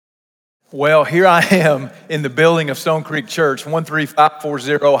Well, here I am in the building of Stone Creek Church,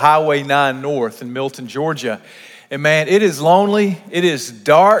 13540 Highway 9 North in Milton, Georgia. And man, it is lonely, it is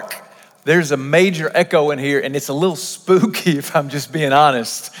dark, there's a major echo in here, and it's a little spooky if I'm just being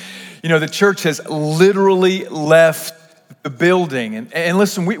honest. You know, the church has literally left the building. And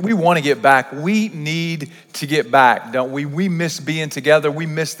listen, we want to get back. We need to get back, don't we? We miss being together. We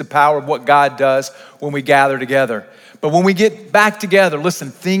miss the power of what God does when we gather together. But when we get back together, listen,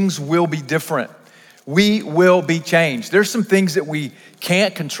 things will be different. We will be changed. There's some things that we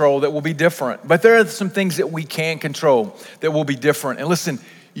can't control that will be different, but there are some things that we can control that will be different. And listen,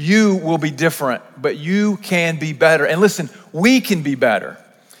 you will be different, but you can be better. And listen, we can be better.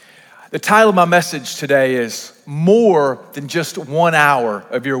 The title of my message today is More Than Just 1 Hour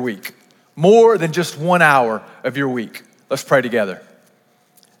of Your Week. More than just 1 hour of your week. Let's pray together.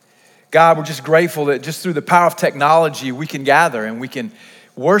 God, we're just grateful that just through the power of technology, we can gather and we can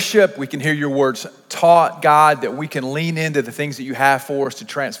worship, we can hear your words taught, God, that we can lean into the things that you have for us to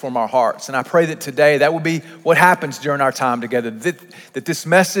transform our hearts. And I pray that today, that will be what happens during our time together, that this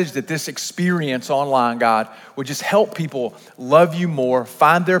message, that this experience online, God, would just help people love you more,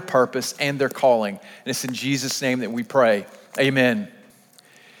 find their purpose and their calling. And it's in Jesus' name that we pray. Amen.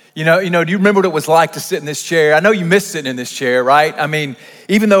 You know, do you remember what it was like to sit in this chair? I know you miss sitting in this chair, right? I mean,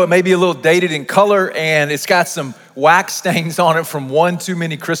 even though it may be a little dated in color and it's got some wax stains on it from one too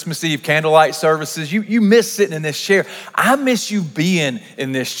many Christmas Eve candlelight services, you miss sitting in this chair. I miss you being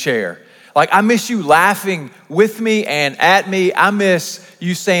in this chair. Like, I miss you laughing with me and at me. I miss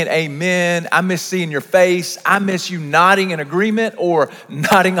you saying amen. I miss seeing your face. I miss you nodding in agreement or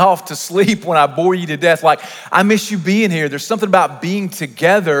nodding off to sleep when I bore you to death. Like, I miss you being here. There's something about being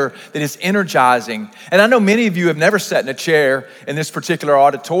together that is energizing. And I know many of you have never sat in a chair in this particular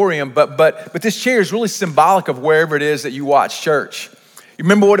auditorium, but this chair is really symbolic of wherever it is that you watch church. You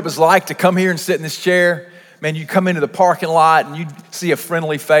remember what it was like to come here and sit in this chair? Man, you come into the parking lot and you see a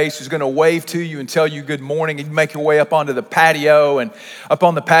friendly face who's gonna wave to you and tell you good morning, and you make your way up onto the patio, and up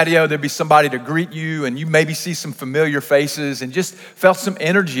on the patio there'd be somebody to greet you, and you maybe see some familiar faces and just felt some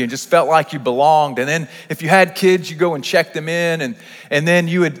energy and just felt like you belonged. And then if you had kids, you go and check them in, and then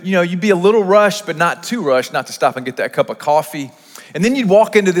you'd be a little rushed, but not too rushed, not to stop and get that cup of coffee. And then you'd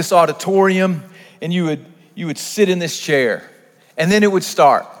walk into this auditorium and you would sit in this chair, and then it would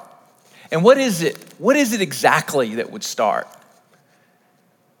start. And what is it? What is it exactly that would start?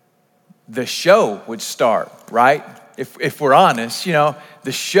 The show would start, right? If we're honest,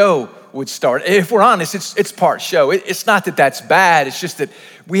 the show would start. If we're honest, it's part show. It's not that that's bad. It's just that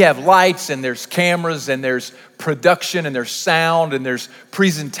we have lights and there's cameras and there's production and there's sound and there's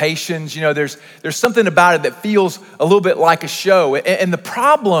presentations. There's something about it that feels a little bit like a show. And the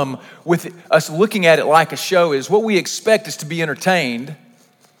problem with us looking at it like a show is what we expect is to be entertained.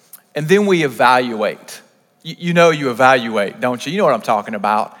 And then we evaluate. You evaluate, don't you? You know what I'm talking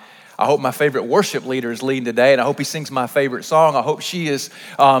about. I hope my favorite worship leader is leading today, and I hope he sings my favorite song. I hope she is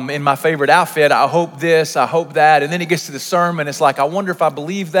in my favorite outfit. I hope this, I hope that. And then he gets to the sermon. It's like, I wonder if I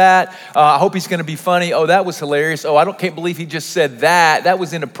believe that. I hope he's going to be funny. Oh, that was hilarious. Oh, can't believe he just said that. That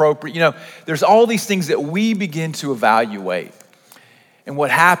was inappropriate. There's all these things that we begin to evaluate. And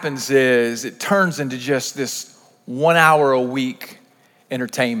what happens is it turns into just this 1 hour a week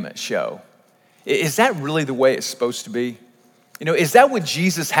entertainment show. Is that really the way it's supposed to be? Is that what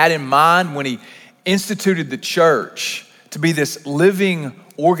Jesus had in mind when he instituted the church to be this living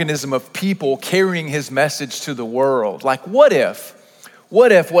organism of people carrying his message to the world? Like, what if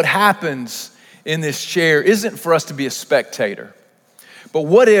what happens in this chair isn't for us to be a spectator, but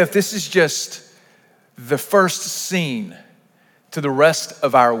what if this is just the first scene to the rest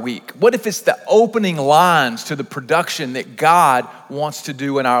of our week? What if it's the opening lines to the production that God wants to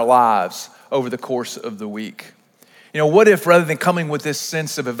do in our lives over the course of the week? What if rather than coming with this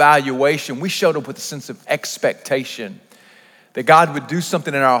sense of evaluation, we showed up with a sense of expectation that God would do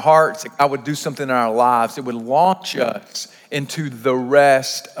something in our hearts, that God would do something in our lives that would launch us into the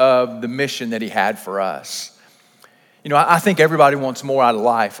rest of the mission that he had for us. I think everybody wants more out of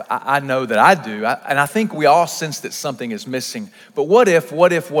life. I know that I do. And I think we all sense that something is missing. But what if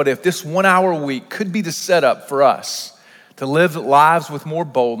this 1 hour a week could be the setup for us to live lives with more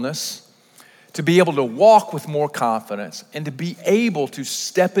boldness, to be able to walk with more confidence, and to be able to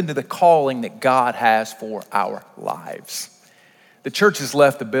step into the calling that God has for our lives? The church has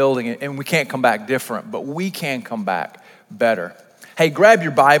left the building and we can't come back different, but we can come back better. Hey, grab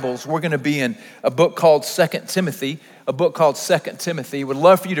your Bibles. We're going to be in a book called 2 Timothy. Would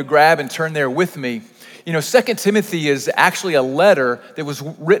love for you to grab and turn there with me. You know, 2 Timothy is actually a letter that was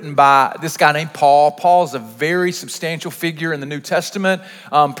written by this guy named Paul. Paul is a very substantial figure in the New Testament,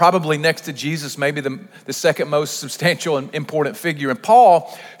 probably next to Jesus, maybe the second most substantial and important figure. And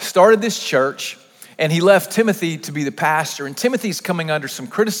Paul started this church, and he left Timothy to be the pastor. And Timothy's coming under some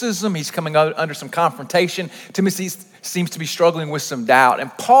criticism. He's coming under some confrontation. Timothy seems to be struggling with some doubt.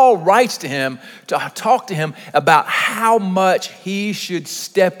 And Paul writes to him to talk to him about how much he should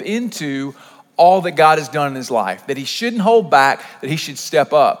step into all that God has done in his life, that he shouldn't hold back, that he should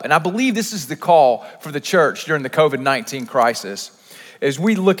step up. And I believe this is the call for the church during the COVID-19 crisis. As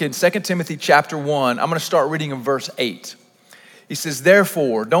we look in 2 Timothy chapter 1, I'm going to start reading in verse 8. He says,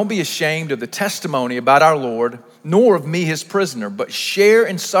 "Therefore, don't be ashamed of the testimony about our Lord, nor of me, his prisoner, but share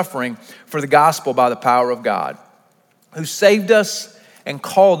in suffering for the gospel by the power of God, who saved us and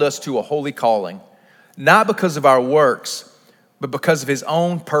called us to a holy calling, not because of our works, but because of his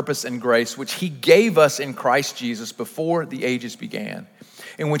own purpose and grace, which he gave us in Christ Jesus before the ages began,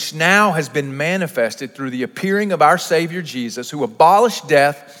 and which now has been manifested through the appearing of our Savior Jesus, who abolished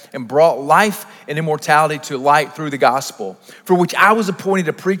death and brought life and immortality to light through the gospel, for which I was appointed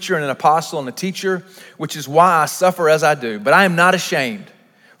a preacher and an apostle and a teacher, which is why I suffer as I do. But I am not ashamed,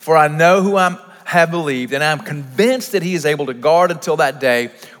 for I know who I have believed, and I'm convinced that he is able to guard until that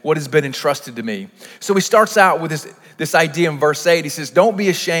day what has been entrusted to me." So he starts out with this idea in verse 8. He says, don't be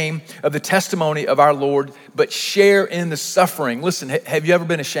ashamed of the testimony of our Lord, but share in the suffering. Listen, have you ever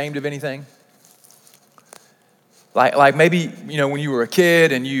been ashamed of anything? Like maybe, you know, when you were a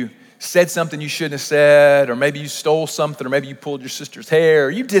kid and you said something you shouldn't have said, or maybe you stole something, or maybe you pulled your sister's hair, or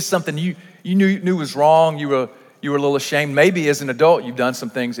you did something you knew was wrong, you were a little ashamed. Maybe as an adult, you've done some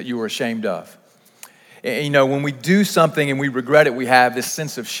things that you were ashamed of. And, you know, when we do something and we regret it, we have this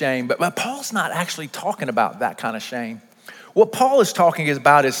sense of shame. But Paul's not actually talking about that kind of shame. What Paul is talking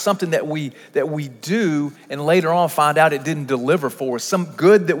about is something that we do and later on find out it didn't deliver for us. Some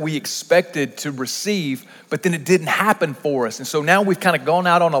good that we expected to receive, but then it didn't happen for us. And so now we've kind of gone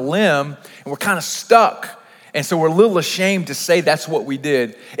out on a limb and we're kind of stuck. And so we're a little ashamed to say that's what we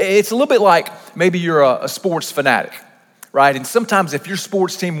did. It's a little bit like maybe you're a sports fanatic, right? And sometimes if your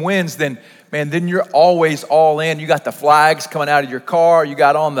sports team wins, then you're always all in. You got the flags coming out of your car. You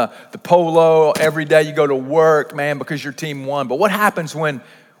got on the polo every day you go to work, man, because your team won. But what happens when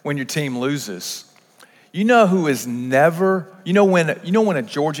your team loses? You know who is never, when a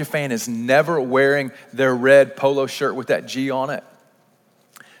Georgia fan is never wearing their red polo shirt with that G on it?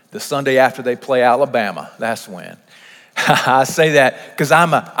 The Sunday after they play Alabama, that's when. I say that because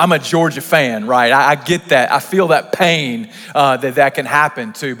I'm a Georgia fan, right? I get that. I feel that pain that can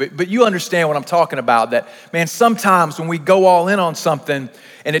happen too. But you understand what I'm talking about, that, man, sometimes when we go all in on something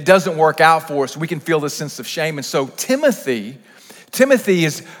and it doesn't work out for us, we can feel this sense of shame. And so Timothy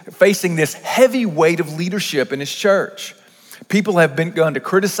is facing this heavy weight of leadership in his church. People have begun to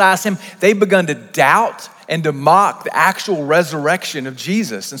criticize him. They've begun to doubt and to mock the actual resurrection of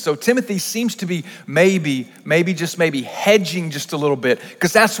Jesus. And so Timothy seems to be maybe hedging just a little bit,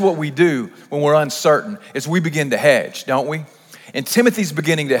 because that's what we do when we're uncertain, is we begin to hedge, don't we? And Timothy's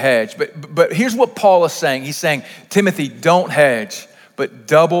beginning to hedge. But here's what Paul is saying. He's saying, Timothy, don't hedge, but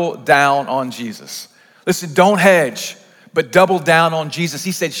double down on Jesus. Listen, don't hedge, but double down on Jesus.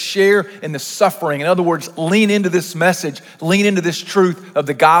 He said, share in the suffering. In other words, lean into this message, lean into this truth of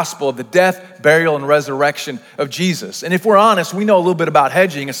the gospel, of the death, burial, and resurrection of Jesus. And if we're honest, we know a little bit about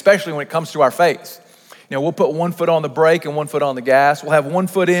hedging, especially when it comes to our faith. You know, we'll put one foot on the brake and one foot on the gas. We'll have one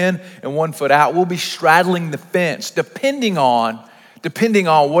foot in and one foot out. We'll be straddling the fence, depending on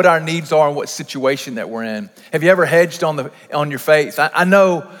what our needs are and what situation that we're in. Have you ever hedged on your faith? I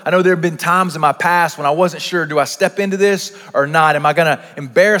know there have been times in my past when I wasn't sure, do I step into this or not? Am I going to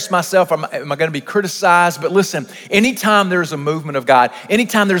embarrass myself? Am I going to be criticized? But listen, anytime there's a movement of God,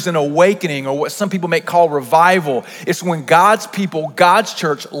 anytime there's an awakening, or what some people may call revival, it's when God's people, God's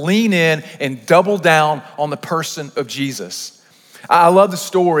church, lean in and double down on the person of Jesus. I love the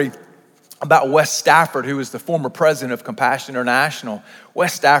story about Wes Stafford, who is the former president of Compassion International.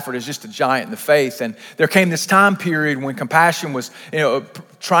 Wes Stafford is just a giant in the faith. And there came this time period when Compassion was,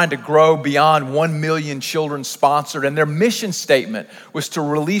 trying to grow beyond 1 million children sponsored. And their mission statement was to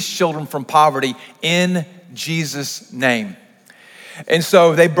release children from poverty in Jesus' name. And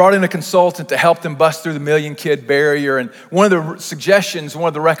so they brought in a consultant to help them bust through the 1 million kid barrier. And one of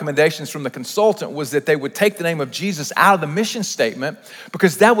the recommendations from the consultant was that they would take the name of Jesus out of the mission statement,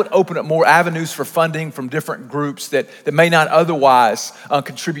 because that would open up more avenues for funding from different groups that may not otherwise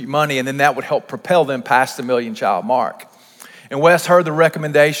contribute money. And then that would help propel them past the 1 million child mark. And Wes heard the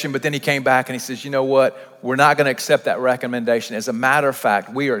recommendation, but then he came back and he says, you know what? We're not going to accept that recommendation. As a matter of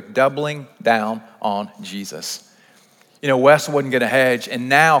fact, we are doubling down on Jesus. You know, Wes wasn't going to hedge, and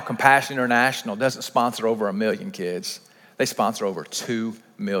now Compassion International doesn't sponsor over 1 million kids. They sponsor over 2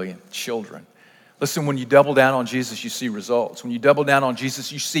 million children. Listen, when you double down on Jesus, you see results. When you double down on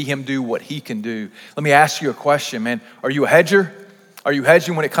Jesus, you see him do what he can do. Let me ask you a question, man. Are you a hedger? Are you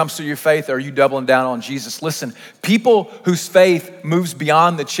hedging when it comes to your faith, or are you doubling down on Jesus? Listen, people whose faith moves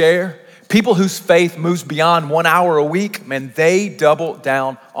beyond the chair, people whose faith moves beyond 1 hour a week, man, they double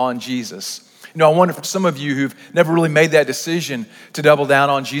down on Jesus. You know, I wonder for some of you who've never really made that decision to double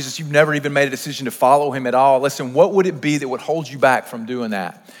down on Jesus, you've never even made a decision to follow him at all. Listen, what would it be that would hold you back from doing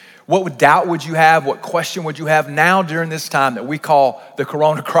that? What doubt would you have? What question would you have now during this time that we call the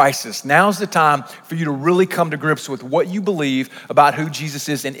corona crisis? Now's the time for you to really come to grips with what you believe about who Jesus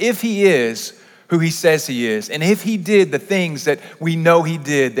is, and if he is who he says he is, and if he did the things that we know he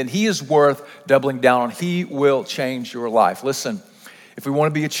did, then he is worth doubling down on. He will change your life. Listen, if we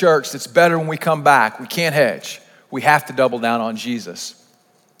want to be a church that's better when we come back, we can't hedge. We have to double down on Jesus.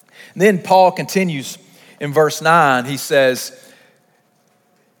 And then Paul continues in verse 9. He says,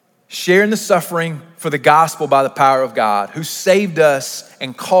 sharing the suffering for the gospel by the power of God, who saved us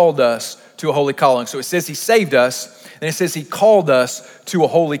and called us to a holy calling. So it says he saved us, and it says he called us to a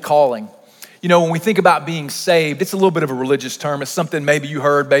holy calling. You know, when we think about being saved, it's a little bit of a religious term. It's something maybe you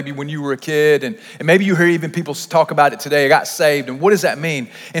heard maybe when you were a kid, and maybe you hear even people talk about it today. I got saved, and what does that mean?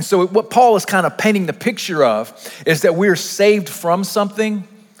 And so what Paul is kind of painting the picture of is that we're saved from something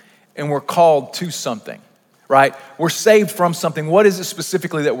and we're called to something, right? We're saved from something. What is it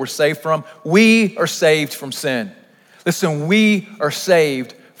specifically that we're saved from? We are saved from sin. Listen, we are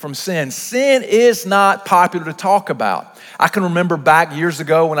saved from sin. Sin is not popular to talk about. I can remember back years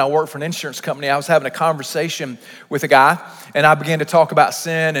ago when I worked for an insurance company, I was having a conversation with a guy, and I began to talk about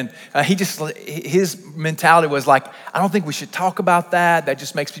sin, and his mentality was like, I don't think we should talk about that. That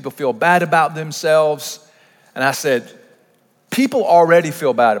just makes people feel bad about themselves. And I said, people already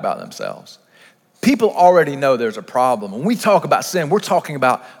feel bad about themselves. People already know there's a problem. When we talk about sin, we're talking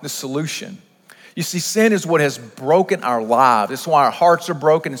about the solution. You see, sin is what has broken our lives. It's why our hearts are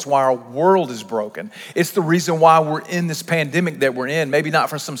broken. It's why our world is broken. It's the reason why we're in this pandemic that we're in, maybe not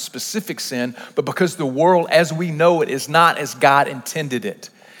for some specific sin, but because the world as we know it is not as God intended it.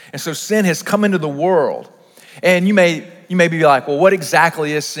 And so sin has come into the world. And you may be like, well, what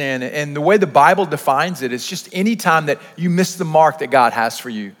exactly is sin? And the way the Bible defines it is just any time that you miss the mark that God has for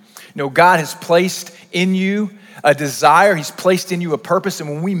you. You know, God has placed in you a desire. He's placed in you a purpose. And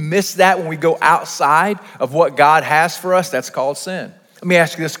when we miss that, when we go outside of what God has for us, that's called sin. Let me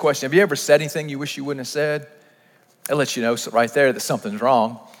ask you this question. Have you ever said anything you wish you wouldn't have said? That lets you know right there that something's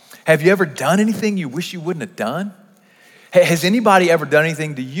wrong. Have you ever done anything you wish you wouldn't have done? Has anybody ever done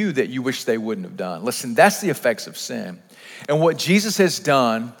anything to you that you wish they wouldn't have done? Listen, that's the effects of sin. And what Jesus has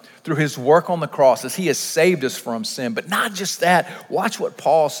done through his work on the cross is he has saved us from sin. But not just that, watch what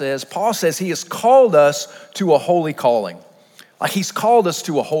Paul says. Paul says he has called us to a holy calling. Like he's called us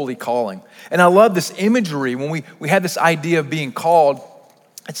to a holy calling. And I love this imagery when we had this idea of being called.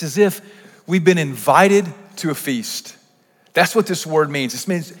 It's as if we've been invited to a feast. That's what this word means.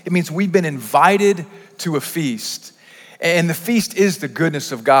 It means we've been invited to a feast. And the feast is the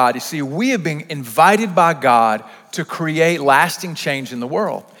goodness of God. You see, we have been invited by God to create lasting change in the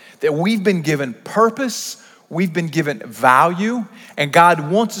world. That we've been given purpose, we've been given value, and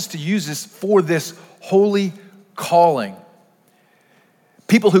God wants us to use this for this holy calling.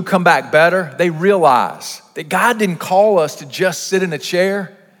 People who come back better, they realize that God didn't call us to just sit in a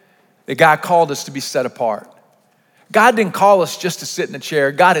chair, that God called us to be set apart. God didn't call us just to sit in a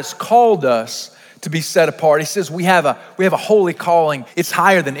chair. God has called us to be set apart. He says we have a holy calling. It's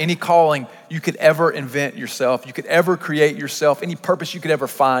higher than any calling you could ever invent yourself. You could ever create yourself, any purpose you could ever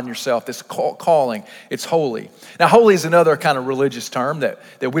find yourself. This calling, it's holy. Now, holy is another kind of religious term that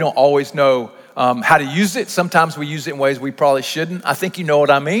we don't always know how to use it. Sometimes we use it in ways we probably shouldn't. I think you know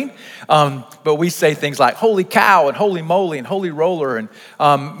what I mean. But we say things like holy cow and holy moly and holy roller.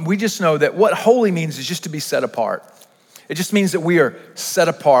 And we just know that what holy means is just to be set apart. It just means that we are set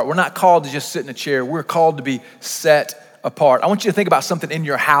apart. We're not called to just sit in a chair. We're called to be set apart. I want you to think about something in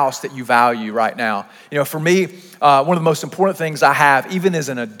your house that you value right now. You know, for me, one of the most important things I have, even as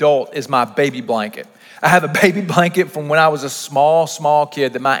an adult, is my baby blanket. I have a baby blanket from when I was a small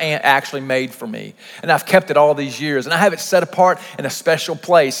kid that my aunt actually made for me. And I've kept it all these years. And I have it set apart in a special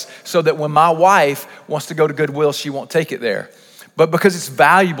place so that when my wife wants to go to Goodwill, she won't take it there. but because it's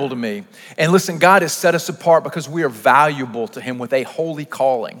valuable to me. And listen, God has set us apart because we are valuable to him with a holy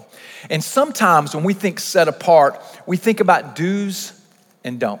calling. And sometimes when we think set apart, we think about do's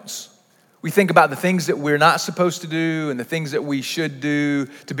and don'ts. We think about the things that we're not supposed to do and the things that we should do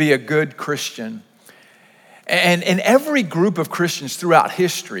to be a good Christian. And every group of Christians throughout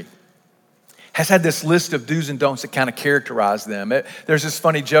history has had this list of do's and don'ts that kind of characterize them. There's this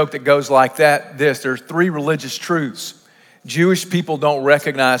funny joke that goes like that, there's 3 religious truths. Jewish people don't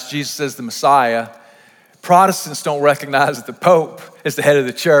recognize Jesus as the Messiah. Protestants don't recognize that the Pope is the head of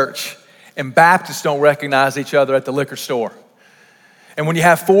the church. And Baptists don't recognize each other at the liquor store. And when you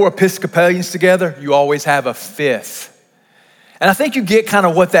have 4 Episcopalians together, you always have a 5th. And I think you get kind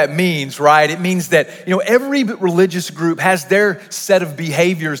of what that means, right? It means that, every religious group has their set of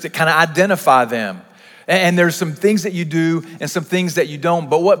behaviors that kind of identify them. And there's some things that you do and some things that you don't.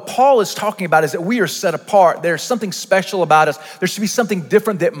 But what Paul is talking about is that we are set apart. There's something special about us. There should be something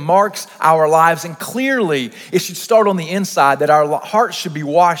different that marks our lives. And clearly, it should start on the inside, that our hearts should be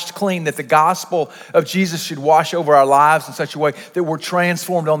washed clean, that the gospel of Jesus should wash over our lives in such a way that we're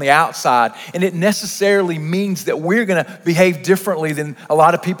transformed on the outside. And it necessarily means that we're going to behave differently than a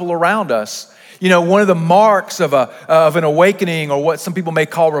lot of people around us. One of the marks of an awakening, or what some people may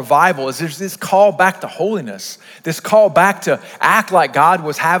call revival, is there's this call back to holiness, this call back to act like God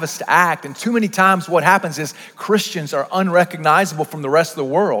would have us to act. And too many times what happens is Christians are unrecognizable from the rest of the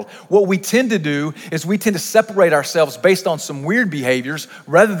world. What we tend to do is we tend to separate ourselves based on some weird behaviors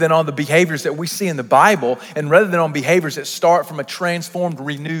rather than on the behaviors that we see in the Bible, and rather than on behaviors that start from a transformed,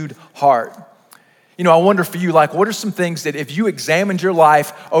 renewed heart. I wonder for you, what are some things that if you examined your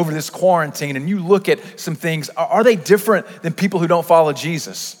life over this quarantine and you look at some things, are they different than people who don't follow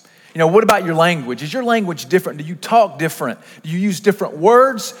Jesus? What about your language? Is your language different? Do you talk different? Do you use different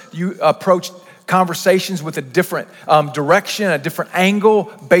words? Do you approach conversations with a different direction, a different angle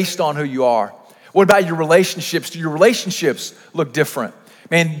based on who you are? What about your relationships? Do your relationships look different?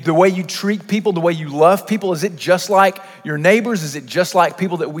 Man, the way you treat people, the way you love people, is it just like your neighbors? Is it just like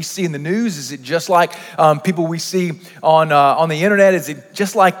people that we see in the news? Is it just like people we see on the internet? Is it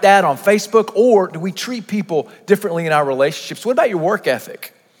just like that on Facebook? Or do we treat people differently in our relationships? What about your work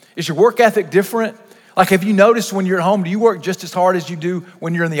ethic? Is your work ethic different? Have you noticed when you're at home, do you work just as hard as you do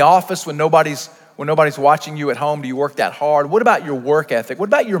when you're in the office, when nobody's watching you at home? Do you work that hard? What about your work ethic? What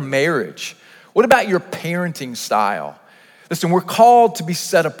about your marriage? What about your parenting style? Listen, we're called to be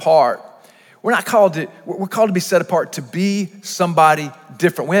set apart. We're called to be set apart to be somebody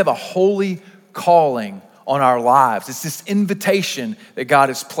different. We have a holy calling on our lives. It's this invitation that God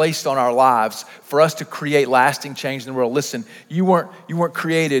has placed on our lives for us to create lasting change in the world. Listen, you weren't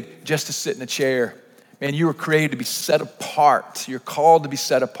created just to sit in a chair. Man, you were created to be set apart. You're called to be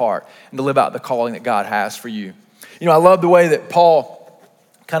set apart and to live out the calling that God has for you. I love the way that Paul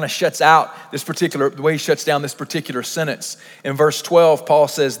kind of the way he shuts down this particular sentence. In verse 12, Paul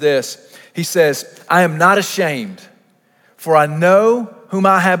says this. He says, I am not ashamed, for I know whom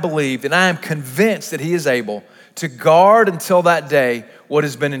I have believed, and I am convinced that he is able to guard until that day what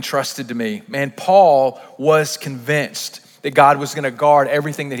has been entrusted to me. Man, Paul was convinced that God was going to guard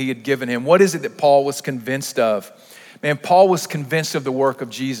everything that he had given him. What is it that Paul was convinced of? Man, Paul was convinced of the work of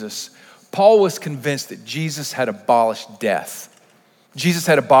Jesus. Paul was convinced that Jesus had abolished death. Jesus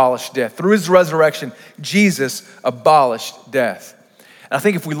had abolished death. Through his resurrection, Jesus abolished death. And I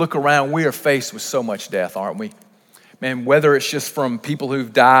think if we look around, we are faced with so much death, aren't we? Man, whether it's just from people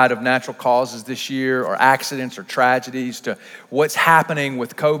who've died of natural causes this year, or accidents or tragedies, to what's happening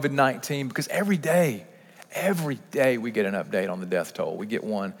with COVID-19, because every day we get an update on the death toll. We get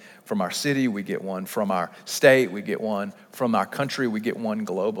one from our city, we get one from our state, we get one from our country, we get one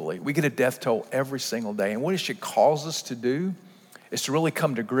globally. We get a death toll every single day. And what it should cause us to do is to really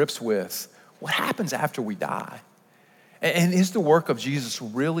come to grips with what happens after we die. And is the work of Jesus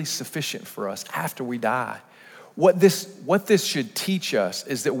really sufficient for us after we die? What this should teach us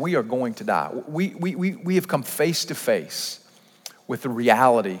is that we are going to die. We have come face to face with the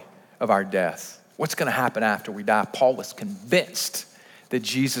reality of our death. What's going to happen after we die? Paul was convinced that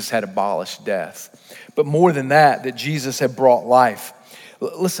Jesus had abolished death. But more than that Jesus had brought life.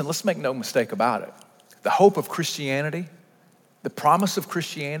 Listen, let's make no mistake about it. The hope of Christianity, the promise of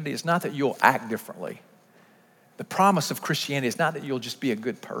Christianity is not that you'll act differently. The promise of Christianity is not that you'll just be a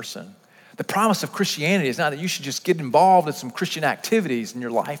good person. The promise of Christianity is not that you should just get involved in some Christian activities and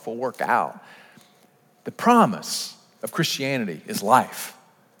your life will work out. The promise of Christianity is life.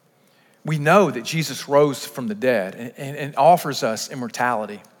 We know that Jesus rose from the dead and offers us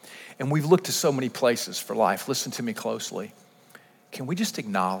immortality. And we've looked to so many places for life. Listen to me closely. Can we just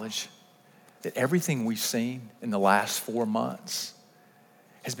acknowledge that everything we've seen in the last 4 months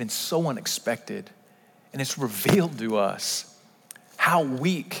has been so unexpected, and it's revealed to us how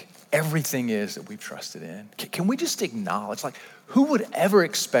weak everything is that we've trusted in. Can we just acknowledge, like, who would ever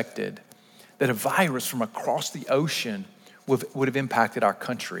expected that a virus from across the ocean would have impacted our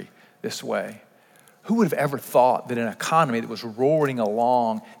country this way? Who would have ever thought that an economy that was roaring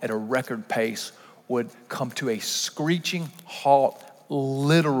along at a record pace would come to a screeching halt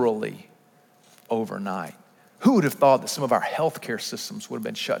literally overnight? Who would have thought that some of our healthcare systems would have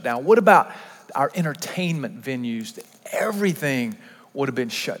been shut down? What about our entertainment venues, that everything would have been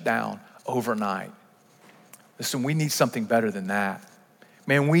shut down overnight? Listen, we need something better than that.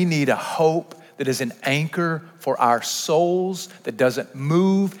 Man, we need a hope that is an anchor for our souls, that doesn't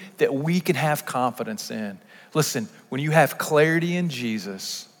move, that we can have confidence in. Listen, when you have clarity in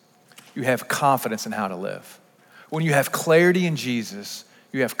Jesus, you have confidence in how to live. When you have clarity in Jesus,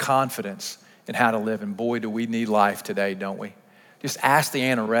 you have confidence in how to live. And boy, do we need life today, don't we? Just ask the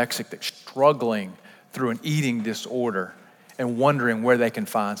anorexic that's struggling through an eating disorder and wondering where they can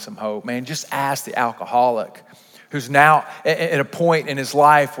find some hope. Man, just ask the alcoholic who's now at a point in his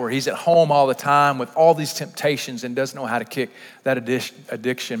life where he's at home all the time with all these temptations and doesn't know how to kick that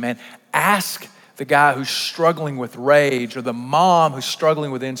addiction. Man, ask the guy who's struggling with rage, or the mom who's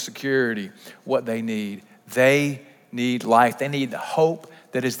struggling with insecurity, what they need. They need life. They need the hope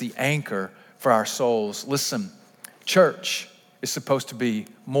that is the anchor for our souls. Listen, church is supposed to be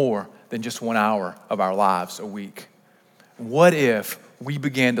more than just 1 hour of our lives a week. What if we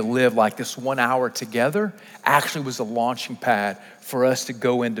began to live like this 1 hour together actually was a launching pad for us to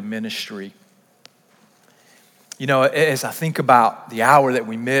go into ministry? You know, as I think about the hour that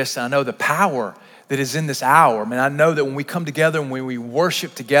we miss, I know the power that is in this hour. Man, I know that when we come together and when we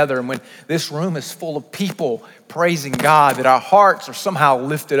worship together and when this room is full of people praising God, that our hearts are somehow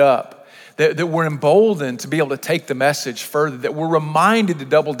lifted up, that we're emboldened to be able to take the message further, that we're reminded to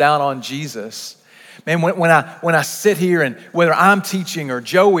double down on Jesus. Man, when I sit here, and whether I'm teaching or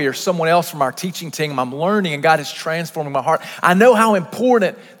Joey or someone else from our teaching team, I'm learning and God is transforming my heart. I know how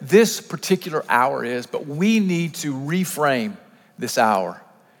important this particular hour is, but we need to reframe this hour.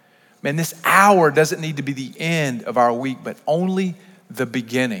 Man, this hour doesn't need to be the end of our week, but only the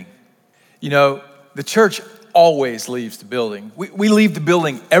beginning. You know, the church always leaves the building. We leave the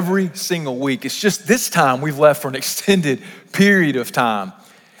building every single week. It's just this time we've left for an extended period of time.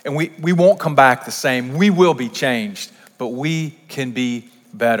 And we won't come back the same. We will be changed, but we can be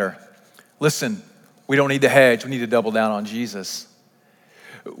better. Listen, we don't need to hedge. We need to double down on Jesus.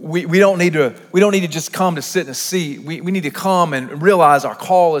 We don't need to just come to sit in a seat. We need to come and realize our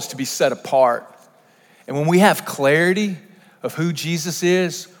call is to be set apart. And when we have clarity of who Jesus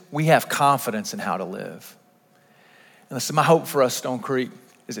is, we have confidence in how to live. And listen, my hope for us, Stone Creek,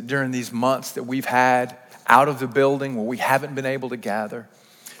 is that during these months that we've had out of the building where we haven't been able to gather,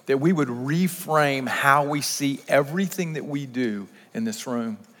 that we would reframe how we see everything that we do in this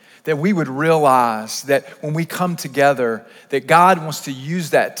room. That we would realize that when we come together, that God wants to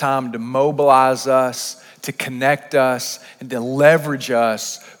use that time to mobilize us, to connect us, and to leverage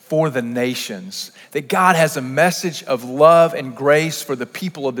us for the nations. That God has a message of love and grace for the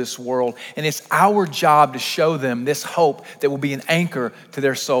people of this world, and it's our job to show them this hope that will be an anchor to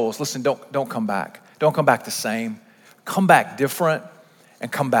their souls. Listen, don't come back. Don't come back the same. Come back different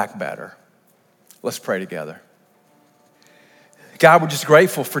and come back better. Let's pray together. God, we're just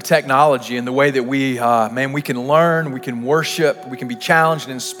grateful for technology and the way that we can learn, we can worship, we can be challenged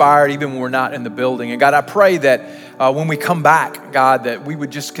and inspired even when we're not in the building. And God, I pray that when we come back, God, that we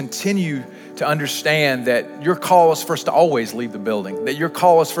would just continue to understand that your call is for us to always leave the building, that your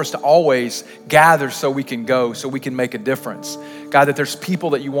call is for us to always gather so we can go, so we can make a difference. God, that there's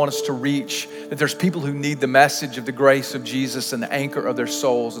people that you want us to reach, that there's people who need the message of the grace of Jesus and the anchor of their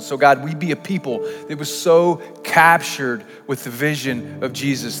souls. And so God, we be a people that was so captured with the vision of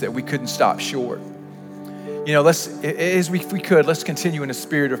Jesus that we couldn't stop short. You know, if we could, let's continue in a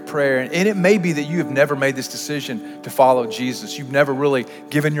spirit of prayer. And it may be that you have never made this decision to follow Jesus. You've never really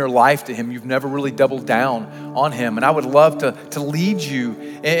given your life to him. You've never really doubled down on him. And I would love to lead you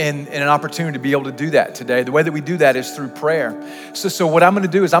in an opportunity to be able to do that today. The way that we do that is through prayer. So what I'm going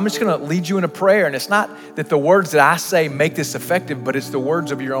to do is I'm just going to lead you in a prayer. And it's not that the words that I say make this effective, but it's the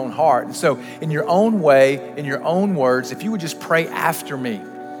words of your own heart. And so in your own way, in your own words, if you would just pray after me.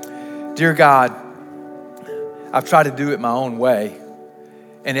 Dear God, I've tried to do it my own way,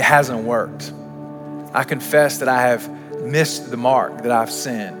 and it hasn't worked. I confess that I have missed the mark, that I've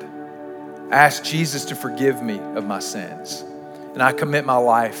sinned. I ask Jesus to forgive me of my sins, and I commit my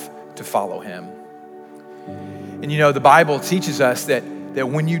life to follow him. And you know, the Bible teaches us that that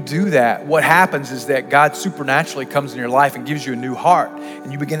when you do that, what happens is that God supernaturally comes in your life and gives you a new heart,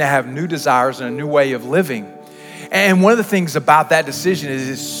 and you begin to have new desires and a new way of living. And one of the things about that decision is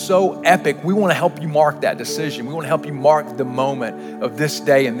it's so epic. We want to help you mark that decision. We want to help you mark the moment of this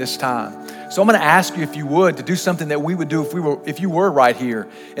day and this time. So I'm going to ask you, if you would, to do something that we would do if you were right here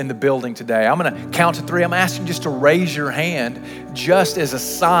in the building today. I'm going to count to 3. I'm asking you just to raise your hand, just as a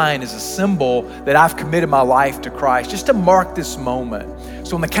sign, as a symbol that I've committed my life to Christ, just to mark this moment.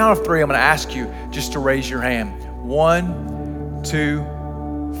 So on the count of 3, I'm going to ask you just to raise your hand. 1,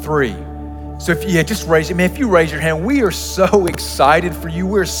 2, 3. So just raise it. Man, if you raise your hand, we are so excited for you.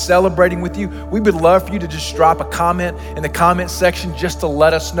 We're celebrating with you. We would love for you to just drop a comment in the comment section just to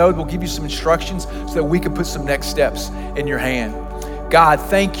let us know. We'll give you some instructions so that we can put some next steps in your hand. God,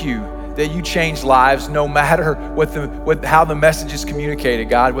 thank you that you change lives no matter how the message is communicated,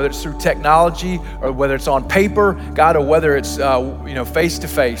 God, whether it's through technology or whether it's on paper, God, or whether it's face to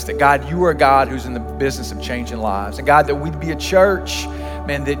face, that God, you are a God who's in the business of changing lives. And God, that we'd be a church,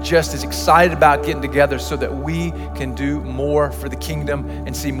 man, that just is excited about getting together so that we can do more for the kingdom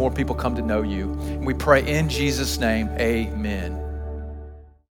and see more people come to know you. And we pray in Jesus' name, amen.